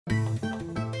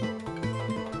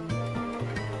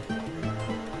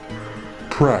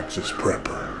Praxis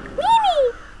Prepper.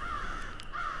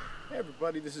 Hey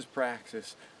everybody, this is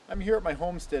Praxis. I'm here at my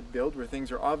homestead build where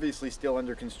things are obviously still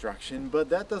under construction, but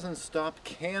that doesn't stop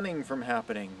canning from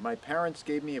happening. My parents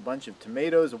gave me a bunch of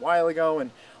tomatoes a while ago,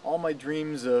 and all my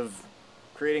dreams of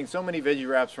creating so many veggie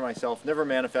wraps for myself never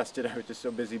manifested. I was just so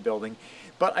busy building.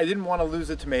 But I didn't want to lose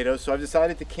the tomatoes, so I've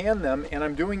decided to can them, and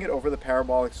I'm doing it over the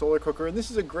parabolic solar cooker. And this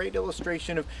is a great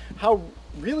illustration of how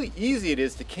really easy it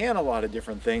is to can a lot of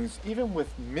different things, even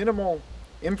with minimal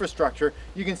infrastructure.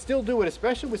 You can still do it,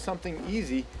 especially with something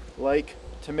easy like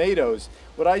tomatoes.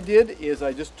 What I did is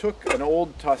I just took an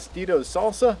old Tostitos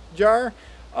salsa jar,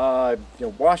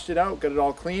 washed it out, got it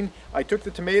all clean. I took the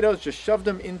tomatoes, just shoved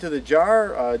them into the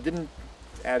jar, didn't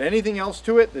add anything else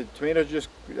to it. The tomatoes just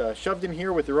shoved in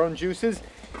here with their own juices,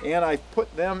 and I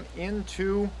put them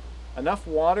into enough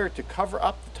water to cover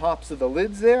up the tops of the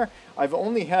lids there. I've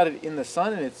only had it in the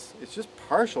sun, and it's just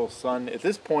partial sun at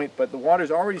this point, but the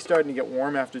water's already starting to get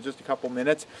warm after just a couple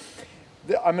minutes.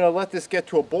 I'm going to let this get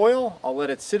to a boil. I'll let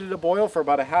it sit at a boil for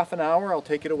about a half an hour. I'll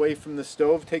take it away from the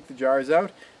stove, take the jars out.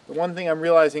 The one thing I'm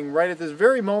realizing right at this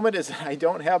very moment is that I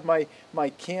don't have my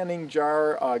canning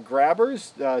jar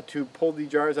grabbers to pull the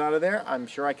jars out of there. I'm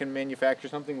sure I can manufacture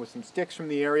something with some sticks from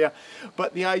the area.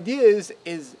 But the idea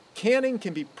is canning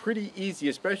can be pretty easy,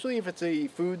 especially if it's a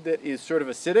food that is sort of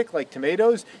acidic, like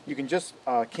tomatoes. You can just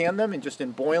can them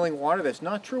in boiling water. That's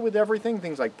not true with everything.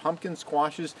 Things like pumpkins,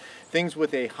 squashes, things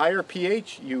with a higher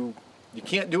pH, you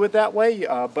can't do it that way.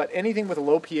 But anything with a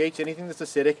low pH, anything that's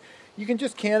acidic, you can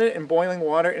just can it in boiling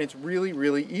water, and it's really,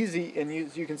 really easy. And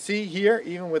as you can see here,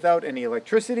 even without any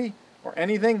electricity or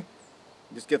anything,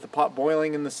 just get the pot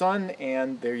boiling in the sun,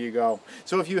 and there you go.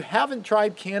 So if you haven't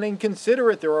tried canning,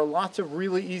 consider it. There are lots of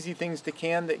really easy things to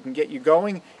can that can get you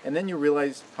going, and then you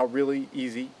realize how really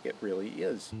easy it really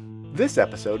is. This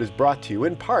episode is brought to you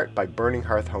in part by Burning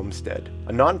Hearth Homestead,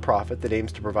 a nonprofit that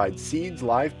aims to provide seeds,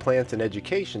 live plants, and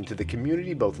education to the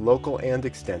community, both local and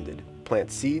extended. Plant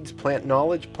seeds, plant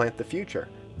knowledge, plant the future.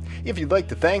 If you'd like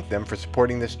to thank them for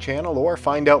supporting this channel or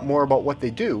find out more about what they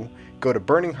do, go to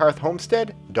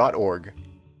burninghearthhomestead.org.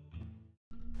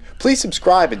 Please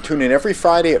subscribe and tune in every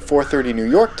Friday at 4:30 New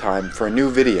York time for a new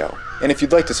video. And if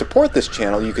you'd like to support this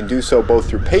channel, you can do so both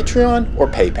through Patreon or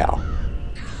PayPal.